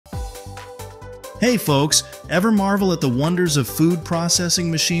Hey folks, ever marvel at the wonders of food processing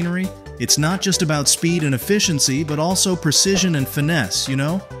machinery? It's not just about speed and efficiency, but also precision and finesse, you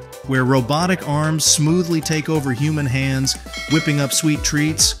know? Where robotic arms smoothly take over human hands, whipping up sweet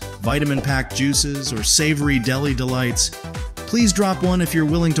treats, vitamin-packed juices, or savory deli delights. Please drop one if you're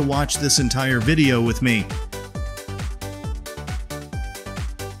willing to watch this entire video with me.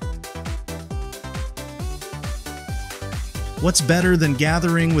 What's better than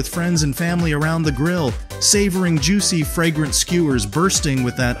gathering with friends and family around the grill, savoring juicy, fragrant skewers bursting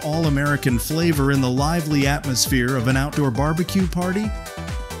with that all-American flavor in the lively atmosphere of an outdoor barbecue party?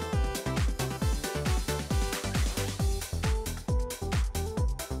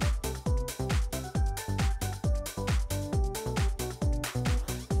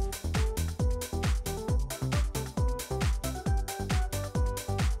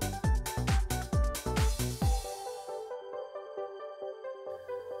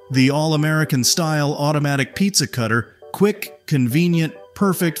 The all-American style automatic pizza cutter, quick, convenient,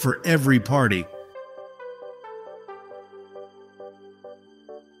 perfect for every party.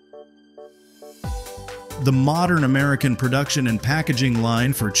 The modern American production and packaging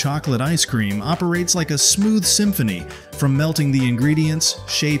line for chocolate ice cream operates like a smooth symphony, from melting the ingredients,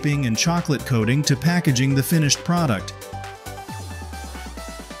 shaping, and chocolate coating to packaging the finished product.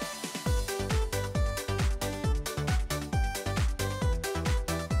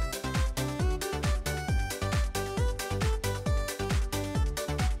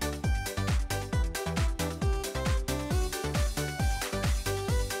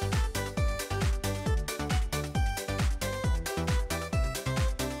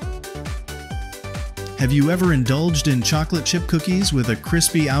 Have you ever indulged in chocolate chip cookies with a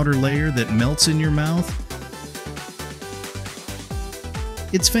crispy outer layer that melts in your mouth?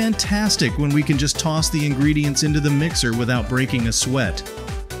 It's fantastic when we can just toss the ingredients into the mixer without breaking a sweat.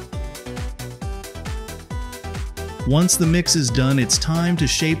 Once the mix is done, it's time to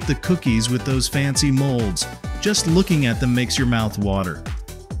shape the cookies with those fancy molds. Just looking at them makes your mouth water.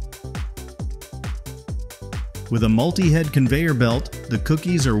 With a multi-head conveyor belt, the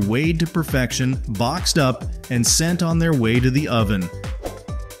cookies are weighed to perfection, boxed up, and sent on their way to the oven.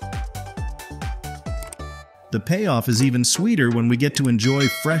 The payoff is even sweeter when we get to enjoy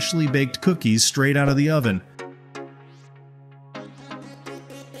freshly baked cookies straight out of the oven.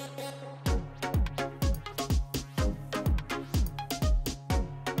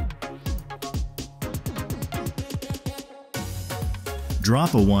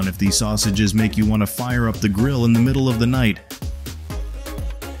 Drop a one if these sausages make you want to fire up the grill in the middle of the night.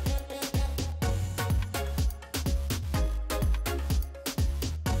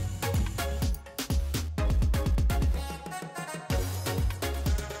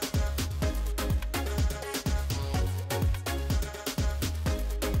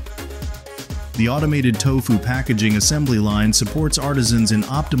 The automated tofu packaging assembly line supports artisans in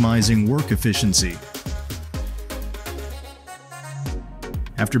optimizing work efficiency.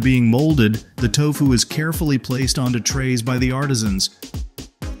 After being molded, the tofu is carefully placed onto trays by the artisans.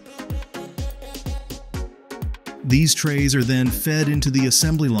 These trays are then fed into the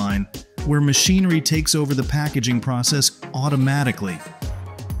assembly line, where machinery takes over the packaging process automatically.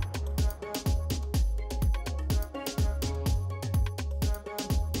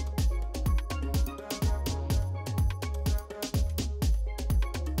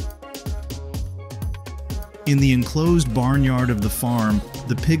 In the enclosed barnyard of the farm,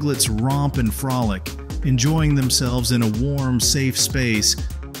 the piglets romp and frolic, enjoying themselves in a warm, safe space.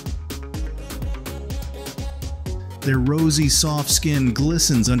 Their rosy, soft skin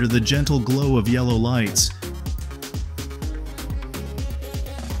glistens under the gentle glow of yellow lights.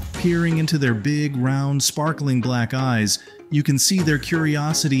 Peering into their big, round, sparkling black eyes, you can see their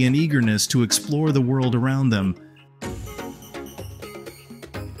curiosity and eagerness to explore the world around them.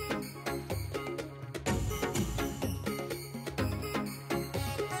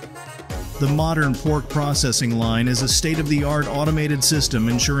 The modern pork processing line is a state-of-the-art automated system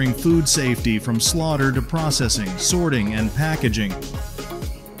ensuring food safety from slaughter to processing, sorting, and packaging.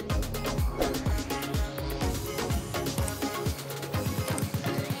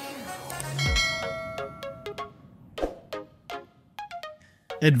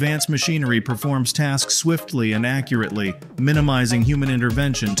 Advanced machinery performs tasks swiftly and accurately, minimizing human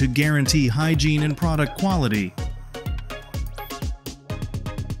intervention to guarantee hygiene and product quality.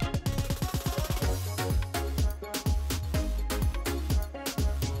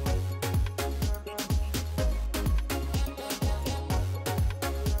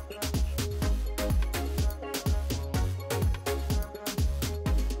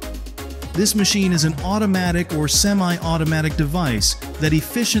 This machine is an automatic or semi-automatic device that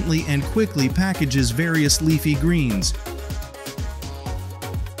efficiently and quickly packages various leafy greens.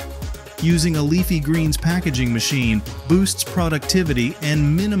 Using a leafy greens packaging machine boosts productivity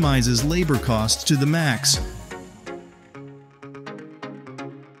and minimizes labor costs to the max.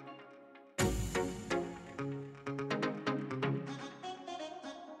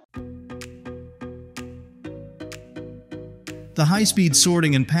 The high-speed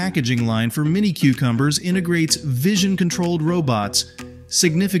sorting and packaging line for mini cucumbers integrates vision-controlled robots,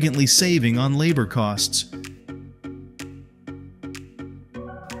 significantly saving on labor costs.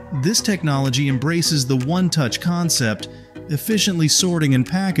 This technology embraces the one-touch concept, efficiently sorting and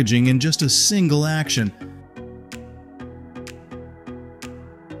packaging in just a single action.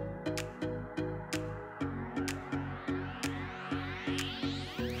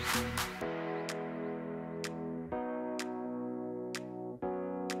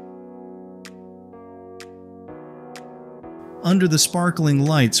 Under the sparkling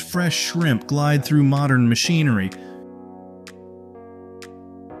lights, fresh shrimp glide through modern machinery.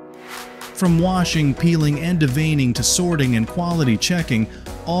 From washing, peeling, and deveining to sorting and quality checking,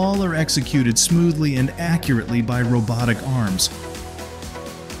 all are executed smoothly and accurately by robotic arms.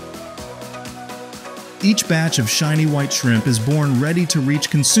 Each batch of shiny white shrimp is born ready to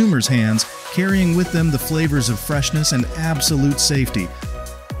reach consumers' hands, carrying with them the flavors of freshness and absolute safety.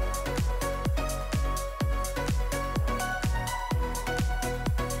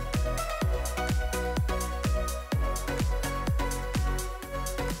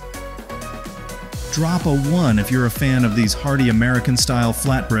 Drop a 1 if you're a fan of these hearty American-style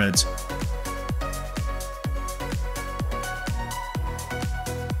flatbreads.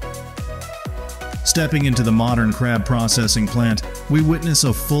 Stepping into the modern crab processing plant, we witness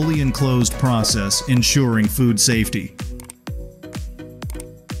a fully enclosed process ensuring food safety.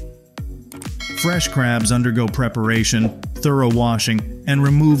 Fresh crabs undergo preparation, thorough washing, and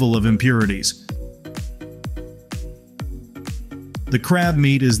removal of impurities. The crab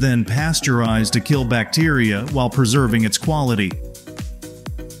meat is then pasteurized to kill bacteria while preserving its quality.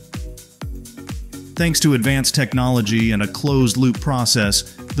 Thanks to advanced technology and a closed-loop process,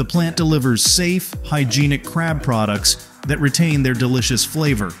 the plant delivers safe, hygienic crab products that retain their delicious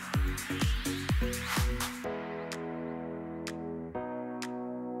flavor.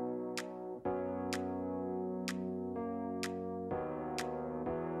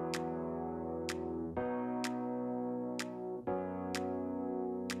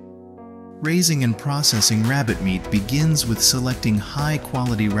 Raising and processing rabbit meat begins with selecting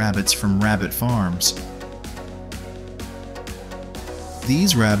high-quality rabbits from rabbit farms.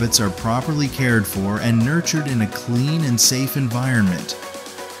 These rabbits are properly cared for and nurtured in a clean and safe environment.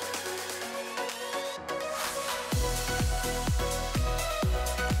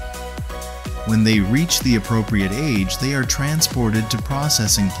 When they reach the appropriate age, they are transported to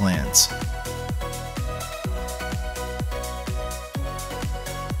processing plants.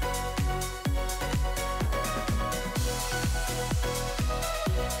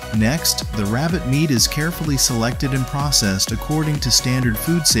 Next, the rabbit meat is carefully selected and processed according to standard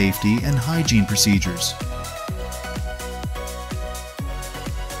food safety and hygiene procedures.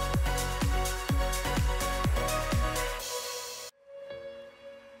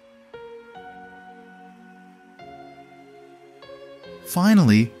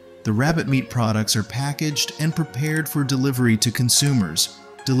 Finally, the rabbit meat products are packaged and prepared for delivery to consumers,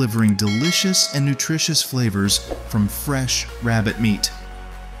 delivering delicious and nutritious flavors from fresh rabbit meat.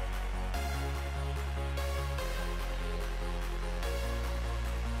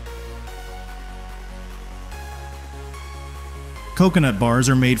 Coconut bars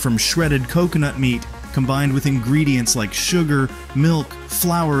are made from shredded coconut meat, combined with ingredients like sugar, milk,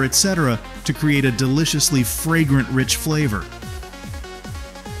 flour, etc. to create a deliciously fragrant, rich flavor.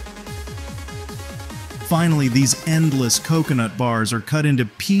 Finally, these endless coconut bars are cut into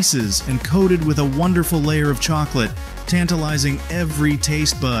pieces and coated with a wonderful layer of chocolate, tantalizing every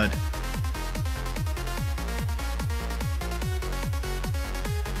taste bud.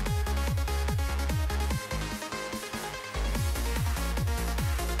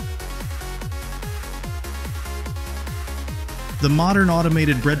 The modern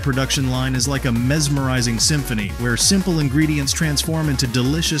automated bread production line is like a mesmerizing symphony where simple ingredients transform into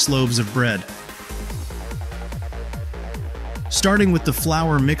delicious loaves of bread. Starting with the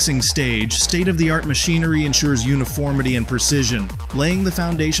flour mixing stage, state-of-the-art machinery ensures uniformity and precision, laying the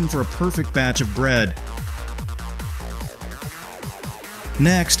foundation for a perfect batch of bread.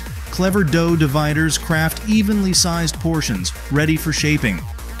 Next, clever dough dividers craft evenly sized portions, ready for shaping.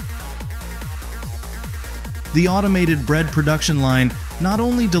 The automated bread production line not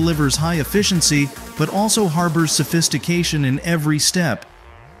only delivers high efficiency, but also harbors sophistication in every step.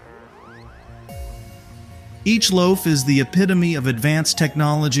 Each loaf is the epitome of advanced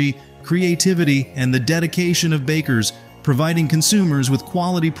technology, creativity, and the dedication of bakers, providing consumers with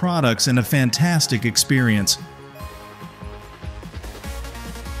quality products and a fantastic experience.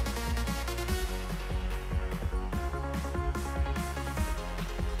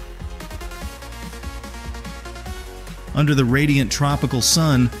 Under the radiant tropical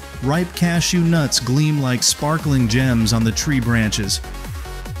sun, ripe cashew nuts gleam like sparkling gems on the tree branches.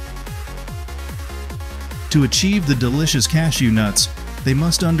 To achieve the delicious cashew nuts, they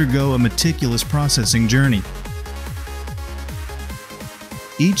must undergo a meticulous processing journey.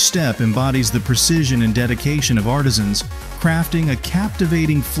 Each step embodies the precision and dedication of artisans, crafting a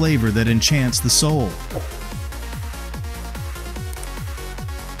captivating flavor that enchants the soul.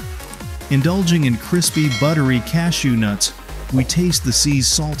 Indulging in crispy, buttery cashew nuts, we taste the sea's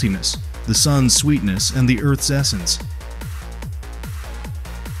saltiness, the sun's sweetness, and the earth's essence.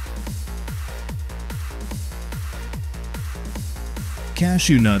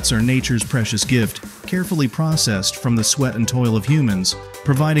 Cashew nuts are nature's precious gift, carefully processed from the sweat and toil of humans,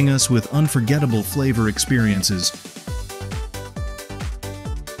 providing us with unforgettable flavor experiences.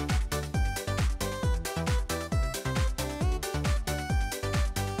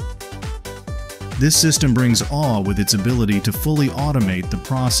 This system brings awe with its ability to fully automate the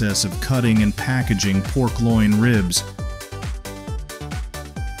process of cutting and packaging pork loin ribs.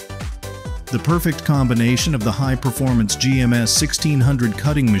 The perfect combination of the high-performance GMS 1600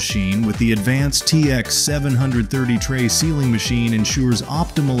 cutting machine with the advanced TX 730 tray sealing machine ensures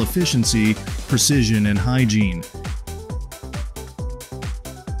optimal efficiency, precision, and hygiene.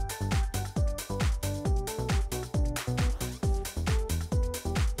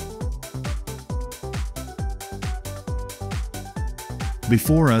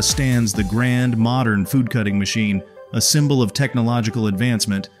 Before us stands the grand, modern food cutting machine, a symbol of technological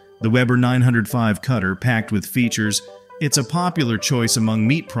advancement. The Weber 905 cutter, packed with features, it's a popular choice among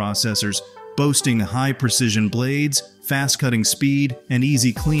meat processors, boasting high-precision blades, fast-cutting speed, and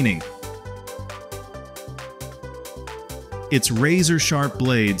easy cleaning. Its razor-sharp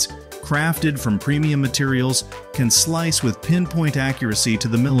blades, crafted from premium materials, can slice with pinpoint accuracy to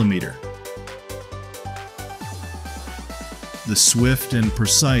the millimeter. The swift and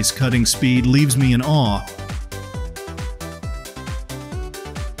precise cutting speed leaves me in awe.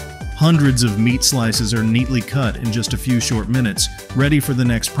 Hundreds of meat slices are neatly cut in just a few short minutes, ready for the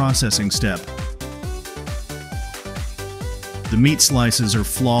next processing step. The meat slices are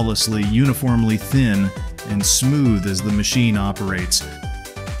flawlessly, uniformly thin and smooth as the machine operates.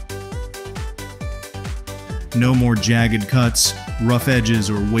 No more jagged cuts, rough edges,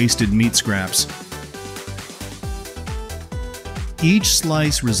 or wasted meat scraps. Each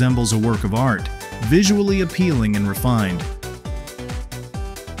slice resembles a work of art, visually appealing and refined.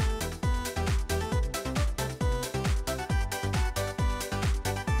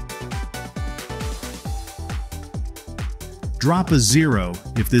 Drop a 0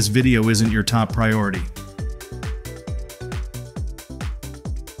 if this video isn't your top priority.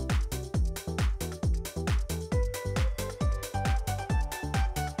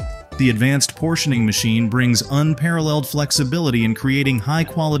 The advanced portioning machine brings unparalleled flexibility in creating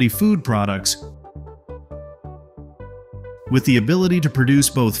high-quality food products. With the ability to produce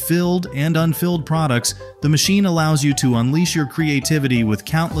both filled and unfilled products, the machine allows you to unleash your creativity with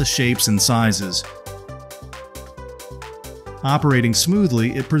countless shapes and sizes. Operating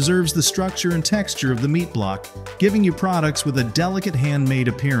smoothly, it preserves the structure and texture of the meat block, giving you products with a delicate handmade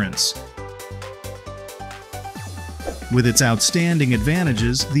appearance. With its outstanding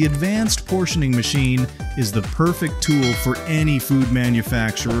advantages, the advanced portioning machine is the perfect tool for any food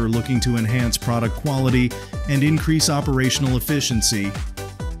manufacturer looking to enhance product quality and increase operational efficiency.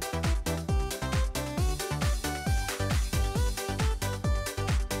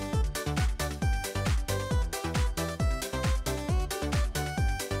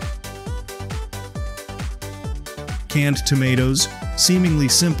 Canned tomatoes, seemingly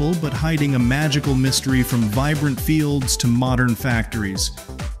simple but hiding a magical mystery from vibrant fields to modern factories.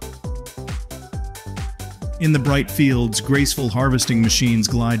 In the bright fields, graceful harvesting machines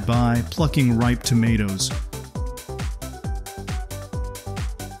glide by, plucking ripe tomatoes.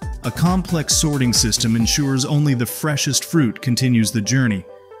 A complex sorting system ensures only the freshest fruit continues the journey.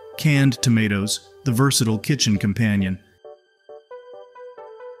 Canned tomatoes, the versatile kitchen companion.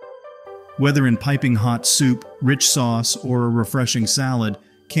 Whether in piping hot soup, rich sauce, or a refreshing salad,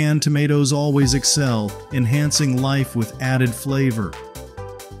 canned tomatoes always excel, enhancing life with added flavor.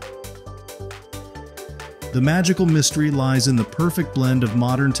 The magical mystery lies in the perfect blend of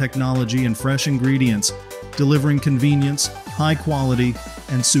modern technology and fresh ingredients, delivering convenience, high quality,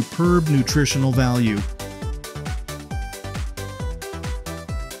 and superb nutritional value.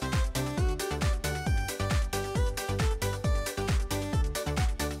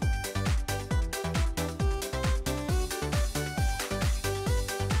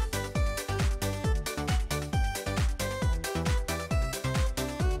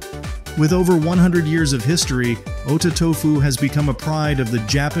 With over 100 years of history, Ota Tofu has become a pride of the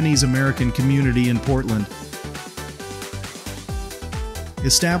Japanese-American community in Portland.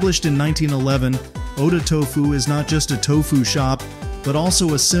 Established in 1911, Ota Tofu is not just a tofu shop, but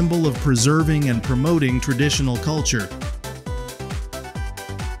also a symbol of preserving and promoting traditional culture.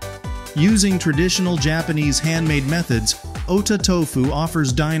 Using traditional Japanese handmade methods, Ota Tofu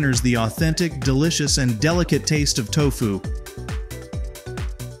offers diners the authentic, delicious, and delicate taste of tofu.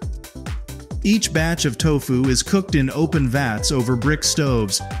 Each batch of tofu is cooked in open vats over brick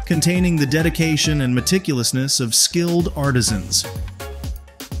stoves, containing the dedication and meticulousness of skilled artisans.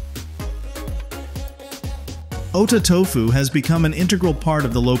 Ota Tofu has become an integral part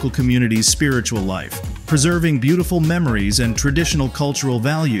of the local community's spiritual life, preserving beautiful memories and traditional cultural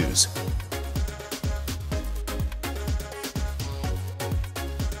values.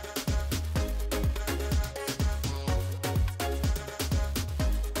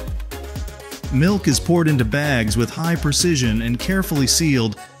 Milk is poured into bags with high precision and carefully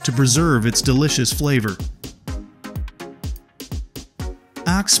sealed to preserve its delicious flavor.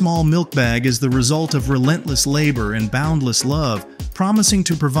 Ak's small milk bag is the result of relentless labor and boundless love, promising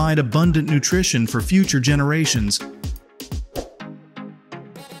to provide abundant nutrition for future generations.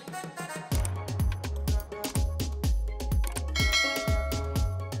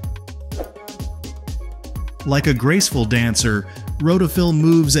 Like a graceful dancer, Rotafil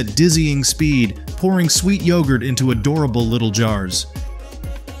moves at dizzying speed, pouring sweet yogurt into adorable little jars.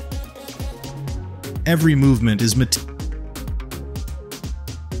 Every movement is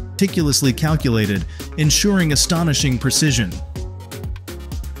meticulously calculated, ensuring astonishing precision.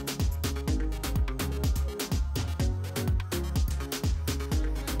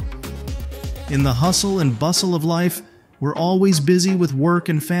 In the hustle and bustle of life, we're always busy with work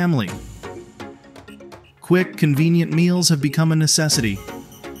and family. Quick, convenient meals have become a necessity.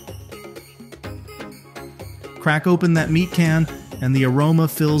 Crack open that meat can, and the aroma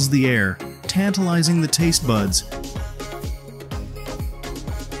fills the air, tantalizing the taste buds.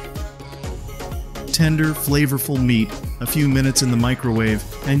 Tender, flavorful meat, a few minutes in the microwave,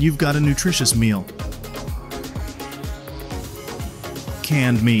 and you've got a nutritious meal.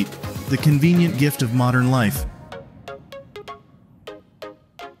 Canned meat, the convenient gift of modern life.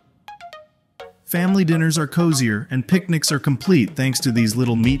 Family dinners are cozier, and picnics are complete thanks to these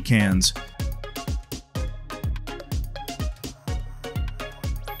little meat cans.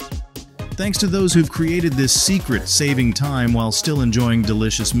 Thanks to those who've created this secret, saving time while still enjoying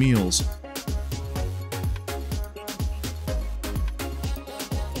delicious meals.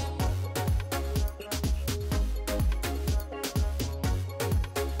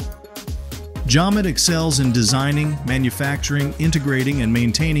 Jamet excels in designing, manufacturing, integrating, and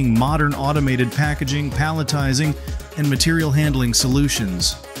maintaining modern automated packaging, palletizing, and material handling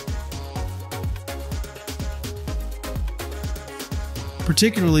solutions.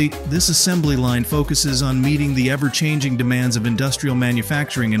 Particularly, this assembly line focuses on meeting the ever-changing demands of industrial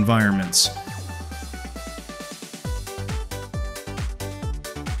manufacturing environments.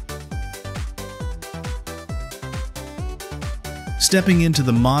 Stepping into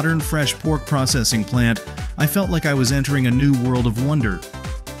the modern fresh pork processing plant, I felt like I was entering a new world of wonder.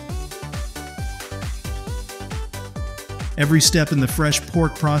 Every step in the fresh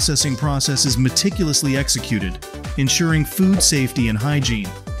pork processing process is meticulously executed, ensuring food safety and hygiene.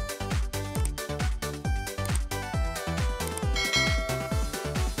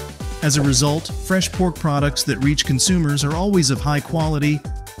 As a result, fresh pork products that reach consumers are always of high quality,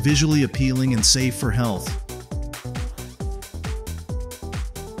 visually appealing, and safe for health.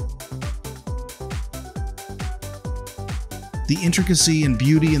 The intricacy and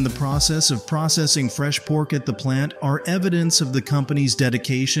beauty in the process of processing fresh pork at the plant are evidence of the company's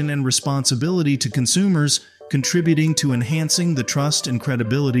dedication and responsibility to consumers, contributing to enhancing the trust and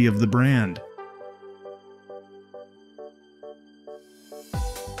credibility of the brand.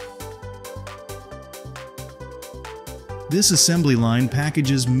 This assembly line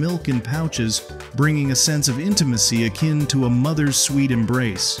packages milk in pouches, bringing a sense of intimacy akin to a mother's sweet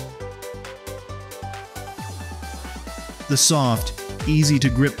embrace. The soft,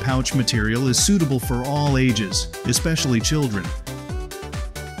 easy-to-grip pouch material is suitable for all ages, especially children.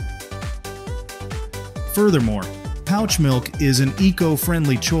 Furthermore, pouch milk is an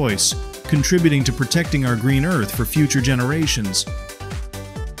eco-friendly choice, contributing to protecting our green earth for future generations.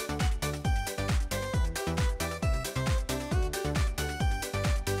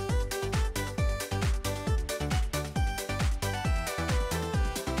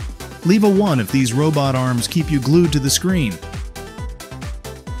 Leave a 1 if these robot arms keep you glued to the screen.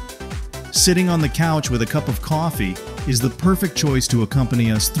 Sitting on the couch with a cup of coffee is the perfect choice to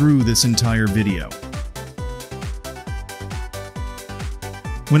accompany us through this entire video.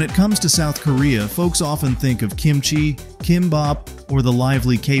 When it comes to South Korea, folks often think of kimchi, kimbap, or the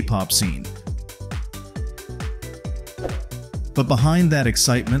lively K-pop scene. But behind that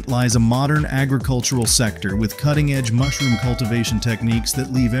excitement lies a modern agricultural sector with cutting-edge mushroom cultivation techniques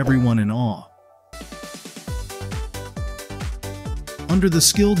that leave everyone in awe. Under the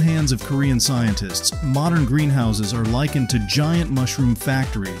skilled hands of Korean scientists, modern greenhouses are likened to giant mushroom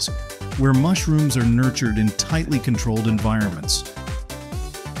factories, where mushrooms are nurtured in tightly controlled environments.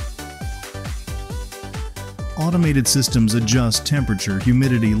 Automated systems adjust temperature,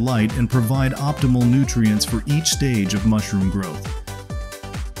 humidity, light, and provide optimal nutrients for each stage of mushroom growth.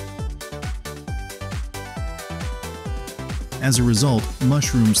 As a result,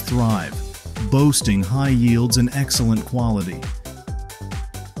 mushrooms thrive, boasting high yields and excellent quality.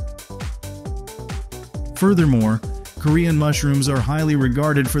 Furthermore, Korean mushrooms are highly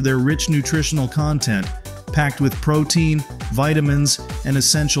regarded for their rich nutritional content, packed with protein, vitamins, and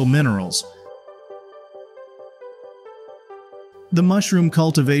essential minerals. The mushroom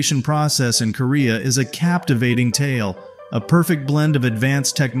cultivation process in Korea is a captivating tale, a perfect blend of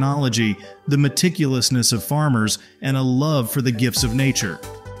advanced technology, the meticulousness of farmers, and a love for the gifts of nature.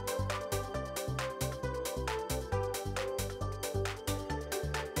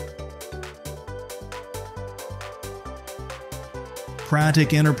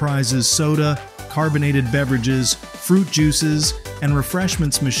 Pratic Enterprises soda, carbonated beverages, fruit juices, and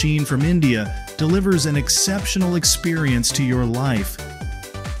refreshments machine from India delivers an exceptional experience to your life.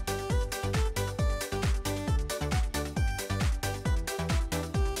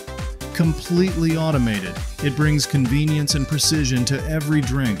 Completely automated, it brings convenience and precision to every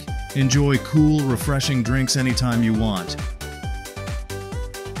drink. Enjoy cool, refreshing drinks anytime you want.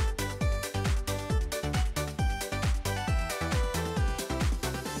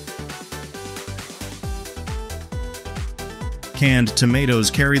 Canned tomatoes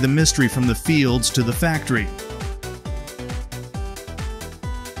carry the mystery from the fields to the factory.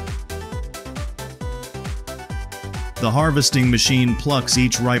 The harvesting machine plucks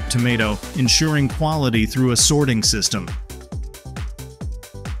each ripe tomato, ensuring quality through a sorting system.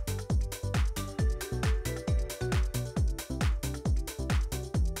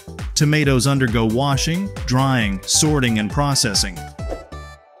 Tomatoes undergo washing, drying, sorting, and processing.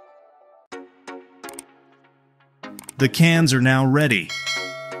 The cans are now ready.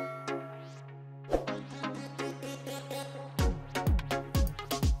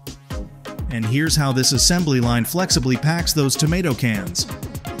 And here's how this assembly line flexibly packs those tomato cans.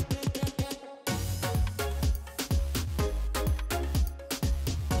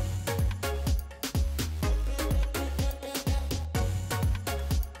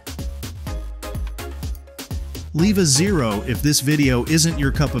 Leave a 0 if this video isn't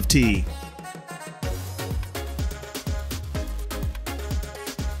your cup of tea.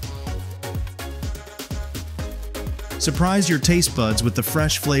 Surprise your taste buds with the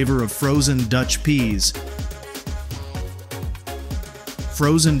fresh flavor of frozen Dutch peas.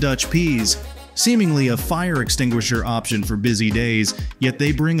 Frozen Dutch peas, seemingly a fire extinguisher option for busy days, yet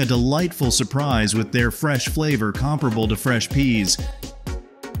they bring a delightful surprise with their fresh flavor comparable to fresh peas.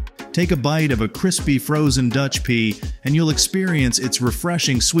 Take a bite of a crispy frozen Dutch pea and you'll experience its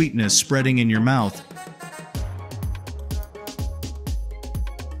refreshing sweetness spreading in your mouth.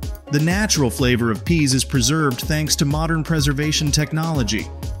 The natural flavor of peas is preserved thanks to modern preservation technology.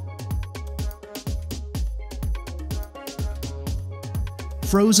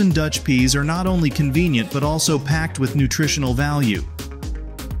 Frozen Dutch peas are not only convenient but also packed with nutritional value.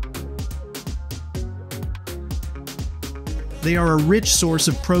 They are a rich source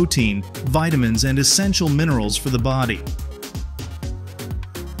of protein, vitamins, and essential minerals for the body.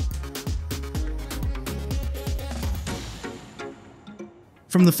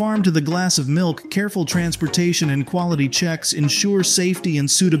 From the farm to the glass of milk, careful transportation and quality checks ensure safety and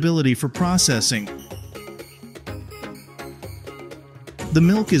suitability for processing. The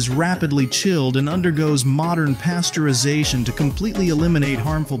milk is rapidly chilled and undergoes modern pasteurization to completely eliminate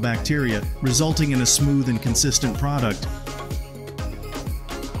harmful bacteria, resulting in a smooth and consistent product.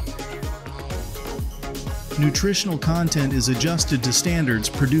 Nutritional content is adjusted to standards,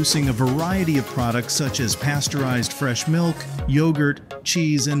 producing a variety of products such as pasteurized fresh milk, yogurt,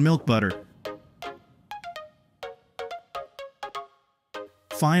 cheese, and milk butter.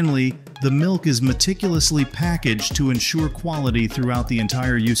 Finally, the milk is meticulously packaged to ensure quality throughout the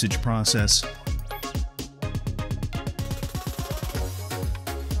entire usage process.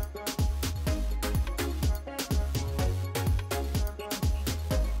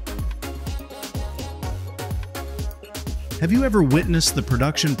 Have you ever witnessed the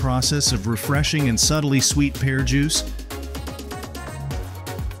production process of refreshing and subtly sweet pear juice?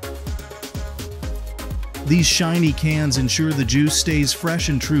 These shiny cans ensure the juice stays fresh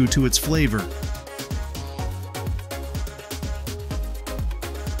and true to its flavor.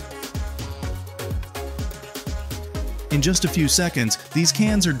 In just a few seconds, these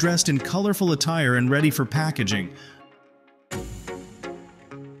cans are dressed in colorful attire and ready for packaging.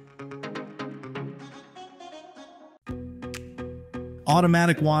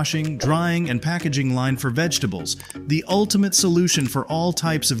 Automatic washing, drying, and packaging line for vegetables, the ultimate solution for all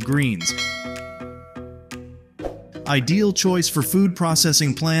types of greens. Ideal choice for food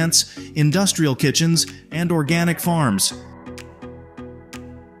processing plants, industrial kitchens, and organic farms.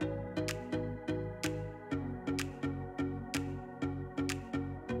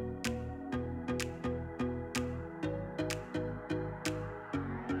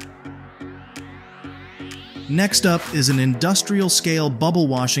 Next up is an industrial-scale bubble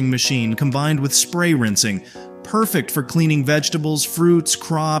washing machine combined with spray rinsing, perfect for cleaning vegetables, fruits,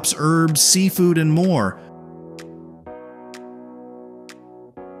 crops, herbs, seafood, and more.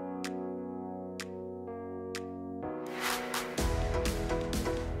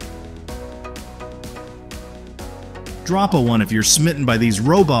 Drop a one if you're smitten by these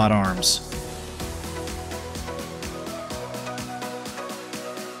robot arms.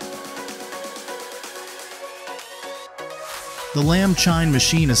 The lamb chine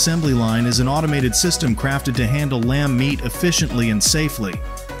machine assembly line is an automated system crafted to handle lamb meat efficiently and safely.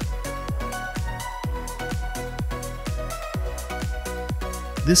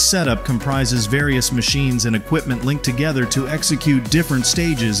 This setup comprises various machines and equipment linked together to execute different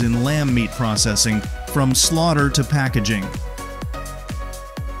stages in lamb meat processing, from slaughter to packaging.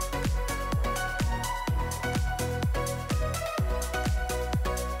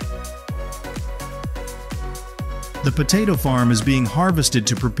 The potato farm is being harvested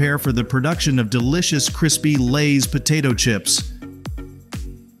to prepare for the production of delicious crispy Lay's potato chips.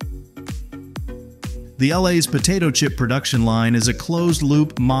 The Lay's potato chip production line is a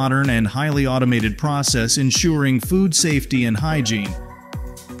closed-loop, modern, and highly automated process ensuring food safety and hygiene.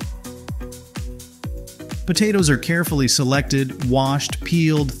 Potatoes are carefully selected, washed,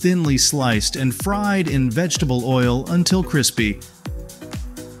 peeled, thinly sliced, and fried in vegetable oil until crispy.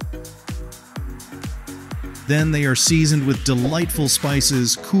 Then they are seasoned with delightful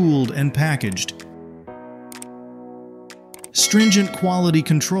spices, cooled, and packaged. Stringent quality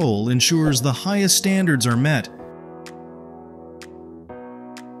control ensures the highest standards are met.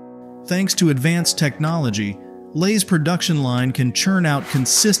 Thanks to advanced technology, Lay's production line can churn out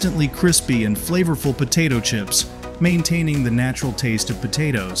consistently crispy and flavorful potato chips, maintaining the natural taste of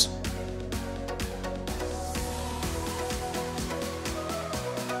potatoes.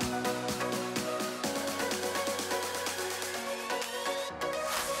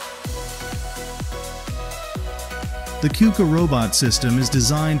 The KUKA robot system is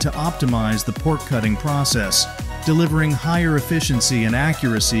designed to optimize the pork cutting process, delivering higher efficiency and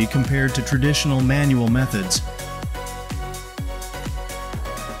accuracy compared to traditional manual methods.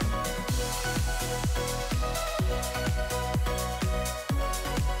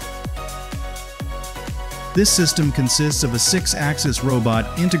 This system consists of a 6-axis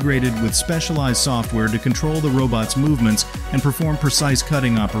robot integrated with specialized software to control the robot's movements and perform precise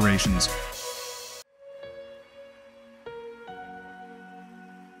cutting operations.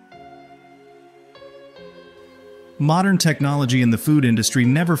 Modern technology in the food industry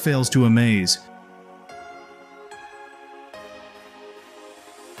never fails to amaze.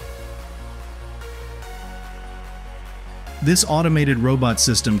 This automated robot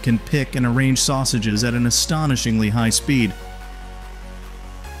system can pick and arrange sausages at an astonishingly high speed.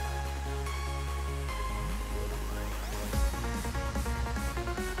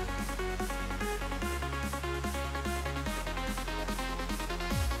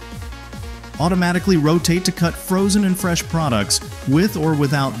 Automatically rotate to cut frozen and fresh products with or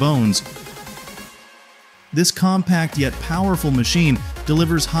without bones. This compact yet powerful machine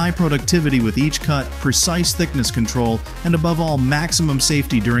delivers high productivity with each cut, precise thickness control, and above all, maximum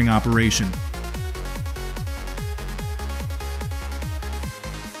safety during operation.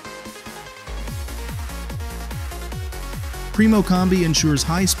 Primo Combi ensures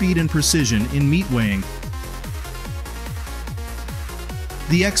high speed and precision in meat weighing.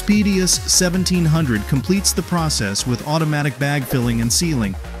 The Expedius 1700 completes the process with automatic bag filling and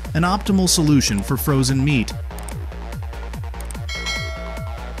sealing, an optimal solution for frozen meat.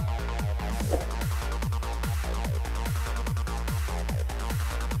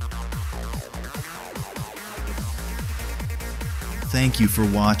 Thank you for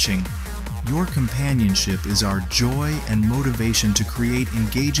watching. Your companionship is our joy and motivation to create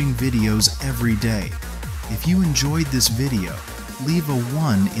engaging videos every day. If you enjoyed this video, leave a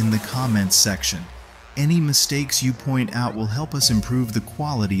 1 in the comments section. Any mistakes you point out will help us improve the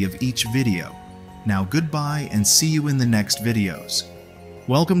quality of each video. Now goodbye and see you in the next videos.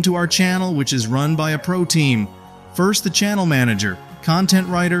 Welcome to our channel, which is run by a pro team. First the channel manager, content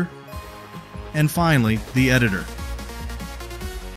writer, and finally the editor.